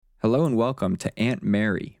Hello and welcome to Aunt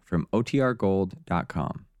Mary from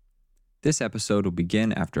OTRGold.com. This episode will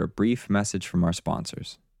begin after a brief message from our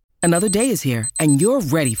sponsors. Another day is here, and you're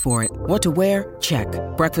ready for it. What to wear? Check.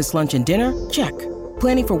 Breakfast, lunch, and dinner? Check.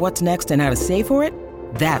 Planning for what's next and how to save for it?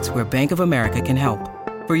 That's where Bank of America can help.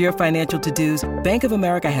 For your financial to-dos, Bank of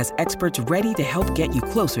America has experts ready to help get you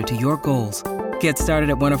closer to your goals. Get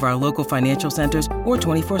started at one of our local financial centers or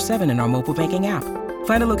 24/7 in our mobile banking app.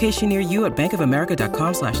 Find a location near you at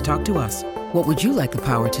bankofamerica.com/talktous. What would you like the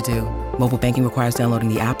power to do? Mobile banking requires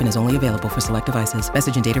downloading the app and is only available for select devices.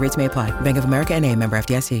 Message and data rates may apply. Bank of America N.A., member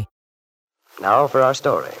FDIC. Now for our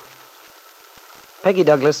story. Peggy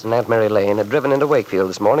Douglas and Aunt Mary Lane had driven into Wakefield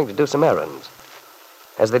this morning to do some errands.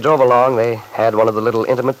 As they drove along, they had one of the little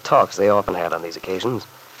intimate talks they often had on these occasions.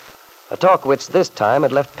 A talk which this time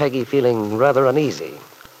had left Peggy feeling rather uneasy.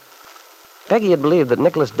 Peggy had believed that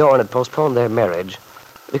Nicholas Dorn had postponed their marriage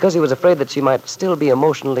because he was afraid that she might still be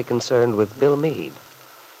emotionally concerned with Bill Meade.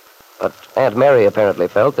 But Aunt Mary apparently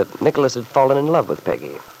felt that Nicholas had fallen in love with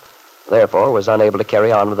Peggy, therefore was unable to carry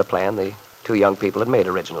on with the plan the two young people had made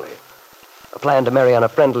originally. A plan to marry on a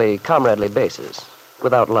friendly, comradely basis,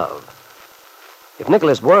 without love. If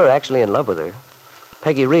Nicholas were actually in love with her,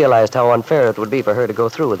 Peggy realized how unfair it would be for her to go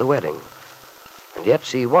through with the wedding. And yet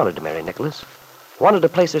she wanted to marry Nicholas, wanted to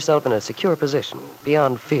place herself in a secure position,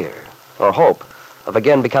 beyond fear or hope of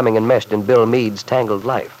again becoming enmeshed in Bill Meade's tangled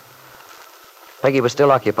life. Peggy was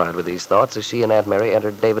still occupied with these thoughts as she and Aunt Mary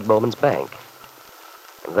entered David Bowman's bank.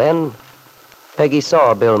 And then Peggy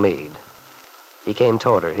saw Bill Meade. He came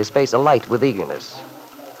toward her, his face alight with eagerness.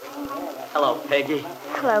 Hello, Peggy.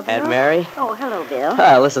 Hello, Bill. Aunt Mary. Oh, hello, Bill.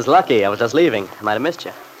 Oh, this is lucky. I was just leaving. I might have missed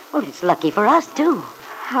you. Well, it's lucky for us, too.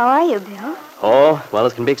 How are you, Bill? Oh, well,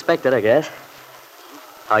 as can be expected, I guess.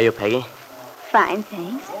 How are you, Peggy? Fine,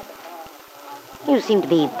 thanks. You seem to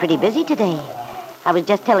be pretty busy today. I was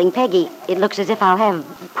just telling Peggy, it looks as if I'll have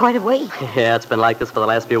quite a wait. Yeah, it's been like this for the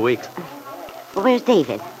last few weeks. Well, where's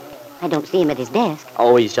David? I don't see him at his desk.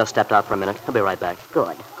 Oh, he's just stepped out for a minute. He'll be right back.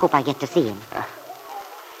 Good. Hope I get to see him.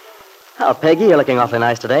 Oh, Peggy, you're looking awfully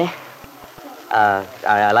nice today.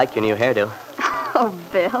 I like your new hairdo. Oh,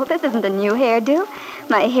 Bill, this isn't a new hairdo.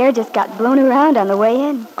 My hair just got blown around on the way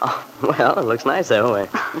in. Oh, well, it looks nice that way.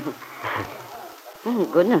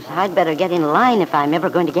 Goodness, I'd better get in line if I'm ever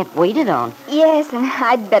going to get waited on. Yes, and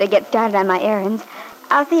I'd better get started on my errands.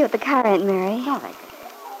 I'll see you at the car, Aunt Mary. All right.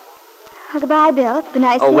 Well, goodbye, Bill. It's been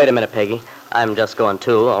nice Oh, seeing wait a minute, Peggy. I'm just going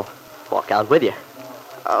too. I'll walk out with you.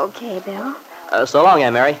 Okay, Bill. So long,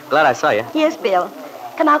 Aunt Mary. Glad I saw you. Yes, Bill.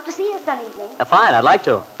 Come out to see us some evening. Fine, I'd like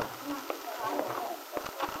to.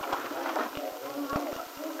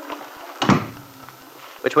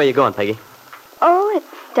 Which way are you going, Peggy? Oh, it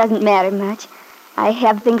doesn't matter much. I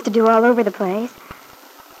have things to do all over the place.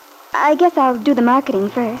 I guess I'll do the marketing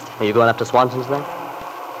first. Are you going up to Swanson's then?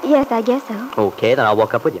 Yes, I guess so. Okay, then I'll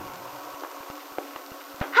walk up with you.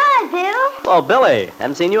 Hi, Bill. Oh, Billy.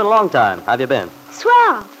 Haven't seen you in a long time. How have you been?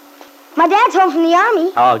 Swell. My dad's home from the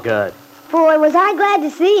Army. Oh, good. Boy, was I glad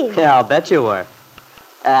to see you. Yeah, I'll bet you were.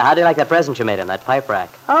 How do you like that present you made him, that pipe rack?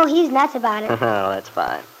 Oh, he's nuts about it. Oh, that's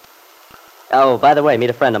fine. Oh, by the way, meet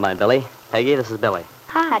a friend of mine, Billy. Peggy, this is Billy.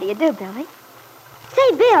 How do you do, Billy?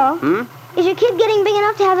 Say, Bill, is your kid getting big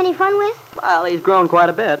enough to have any fun with? Well, he's grown quite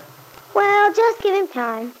a bit. Well, just give him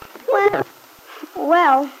time.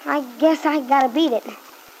 Well, I guess I gotta beat it.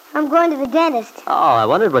 I'm going to the dentist. Oh, I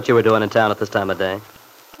wondered what you were doing in town at this time of day.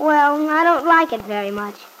 Well, I don't like it very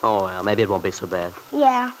much. Oh, well, maybe it won't be so bad.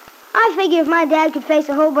 Yeah. I figure if my dad could face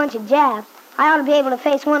a whole bunch of jabs, I ought to be able to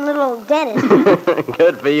face one little old dentist.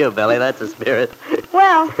 Good for you, Billy. That's the spirit.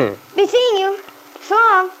 Well, be seeing you. So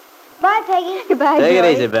long. Bye, Peggy. Goodbye, Take Joey.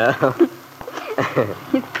 it easy, Bill.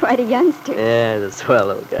 He's quite a youngster. Yeah, he's a swell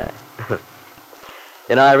little guy.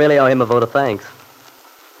 You know, I really owe him a vote of thanks.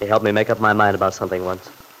 He helped me make up my mind about something once.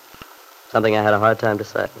 Something I had a hard time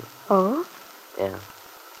deciding. Oh? Yeah.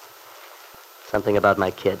 Something about my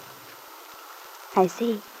kid. I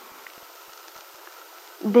see.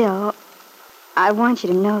 Bill, I want you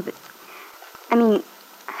to know that...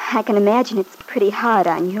 I can imagine it's pretty hard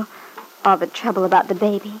on you, all the trouble about the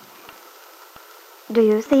baby. Do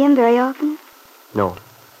you see him very often? No.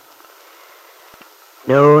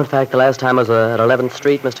 No, in fact, the last time I was at 11th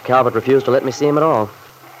Street, Mr. Calvert refused to let me see him at all.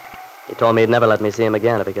 He told me he'd never let me see him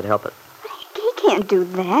again if he could help it. But he can't do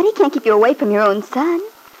that. He can't keep you away from your own son.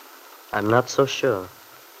 I'm not so sure.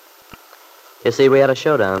 You see, we had a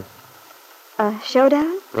showdown. A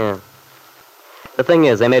showdown? Yeah. The thing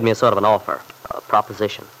is, they made me a sort of an offer, a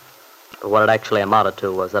proposition. But what it actually amounted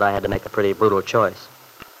to was that I had to make a pretty brutal choice.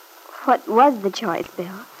 What was the choice,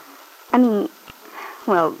 Bill?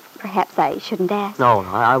 Perhaps I shouldn't ask. No,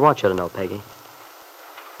 I want you to know, Peggy.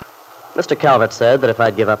 Mr. Calvert said that if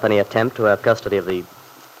I'd give up any attempt to have custody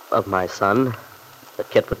of my son, that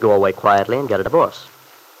Kitt would go away quietly and get a divorce.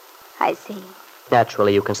 I see.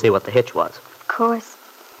 Naturally, you can see what the hitch was. Of course.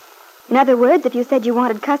 In other words, if you said you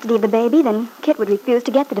wanted custody of the baby, then Kitt would refuse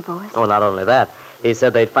to get the divorce. Oh, not only that. He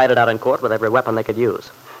said they'd fight it out in court with every weapon they could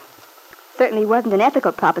use. Certainly wasn't an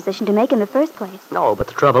ethical proposition to make in the first place. No, but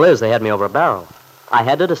the trouble is they had me over a barrel. I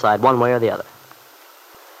had to decide one way or the other.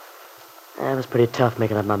 It was pretty tough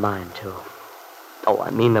making up my mind, too. Oh, I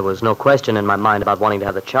mean, there was no question in my mind about wanting to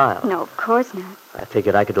have the child. No, of course not. I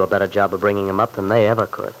figured I could do a better job of bringing him up than they ever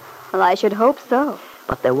could. Well, I should hope so.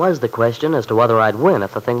 But there was the question as to whether I'd win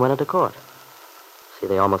if the thing went into court. See,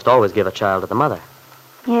 they almost always give a child to the mother.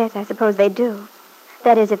 Yes, I suppose they do.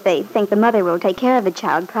 That is, if they think the mother will take care of the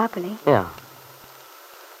child properly. Yeah.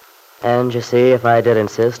 And you see, if I did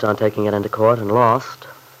insist on taking it into court and lost,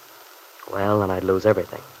 well, then I'd lose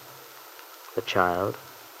everything. The child,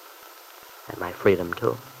 and my freedom,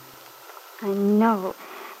 too. I know.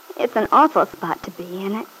 It's an awful spot to be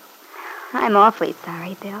in. I'm awfully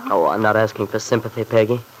sorry, Bill. Oh, I'm not asking for sympathy,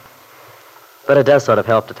 Peggy. But it does sort of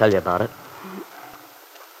help to tell you about it.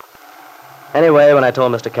 Anyway, when I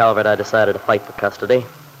told Mr. Calvert I decided to fight for custody,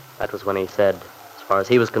 that was when he said, as far as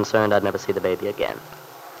he was concerned, I'd never see the baby again.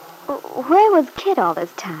 Where was Kitt all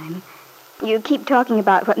this time? You keep talking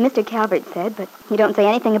about what Mr. Calvert said, but you don't say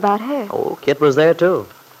anything about her. Oh, Kitt was there, too.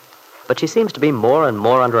 But she seems to be more and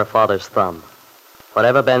more under her father's thumb.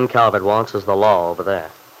 Whatever Ben Calvert wants is the law over there.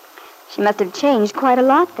 She must have changed quite a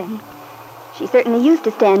lot, then. She certainly used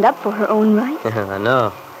to stand up for her own rights. I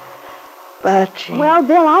know. But she... Well,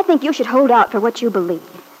 Bill, I think you should hold out for what you believe.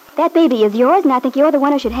 That baby is yours, and I think you're the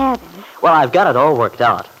one who should have him. Well, I've got it all worked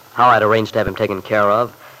out. How I'd arranged to have him taken care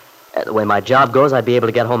of. The way my job goes, I'd be able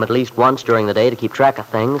to get home at least once during the day to keep track of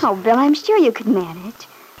things. Oh, Bill, I'm sure you could manage.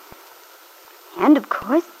 And, of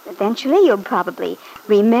course, eventually you'll probably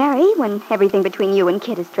remarry when everything between you and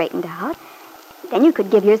Kitt is straightened out. Then you could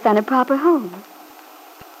give your son a proper home.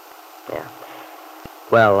 Yeah.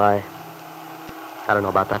 Well, I don't know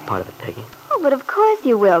about that part of it, Peggy. Oh, but of course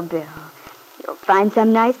you will, Bill. You'll find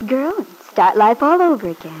some nice girl and start life all over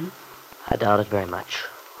again. I doubt it very much.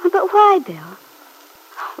 But why, Bill?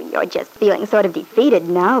 Oh, you're just feeling sort of defeated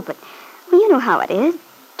now, but you know how it is.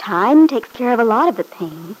 Time takes care of a lot of the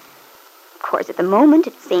pain. Of course, at the moment,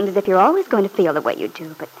 it seems as if you're always going to feel the way you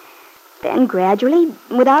do, but then gradually,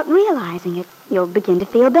 without realizing it, you'll begin to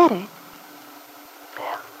feel better.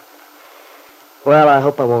 Yeah. Well, I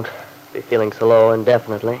hope I won't be feeling so low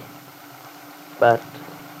indefinitely. But...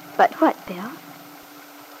 But what, Bill?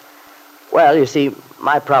 Well, you see,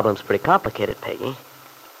 my problem's pretty complicated, Peggy.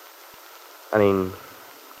 I mean,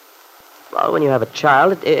 well, when you have a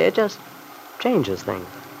child, it just changes things.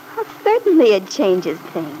 Well, certainly it changes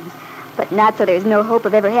things, but not so there's no hope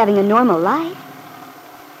of ever having a normal life.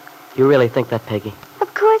 You really think that, Peggy?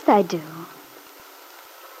 Of course I do.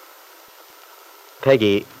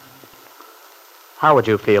 Peggy, how would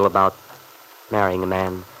you feel about marrying a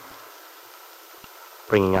man,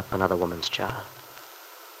 bringing up another woman's child?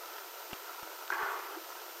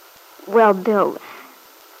 Well, Bill,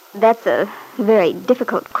 that's a very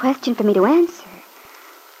difficult question for me to answer.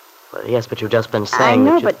 Well, yes, but you've just been saying I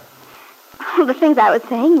know, that you... but all the things I was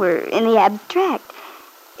saying were in the abstract.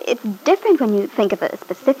 It's different when you think of a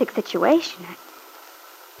specific situation.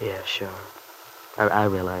 Yeah, sure. I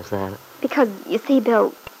realize that. Because, you see,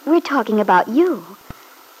 Bill, we're talking about you.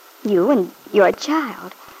 You and your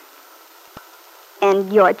child.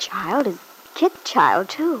 And your child is Kitt's child,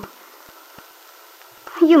 too.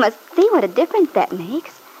 You must see what a difference that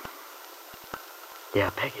makes. Yeah,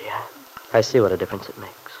 Peggy, I see what a difference it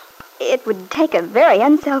makes. It would take a very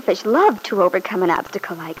unselfish love to overcome an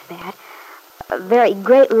obstacle like that. A very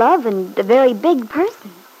great love and a very big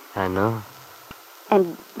person. I know.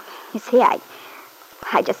 And, you see, I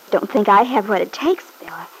just don't think I have what it takes,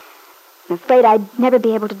 Bill. I'm afraid I'd never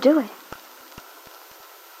be able to do it.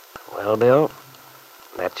 Well, Bill,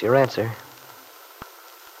 that's your answer.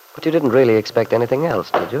 But you didn't really expect anything else,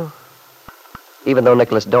 did you? Even though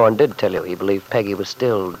Nicholas Dorn did tell you he believed Peggy was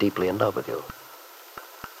still deeply in love with you.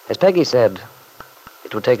 As Peggy said,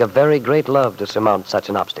 it would take a very great love to surmount such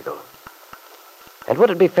an obstacle. And would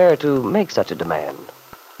it be fair to make such a demand,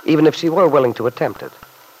 even if she were willing to attempt it?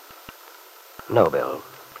 No, Bill.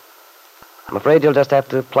 I'm afraid you'll just have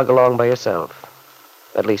to plug along by yourself,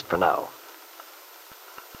 at least for now.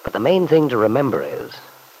 But the main thing to remember is,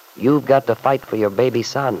 you've got to fight for your baby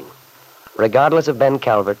son, regardless of Ben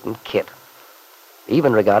Calvert and Kitt,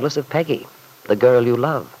 even regardless of Peggy, the girl you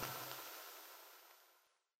love.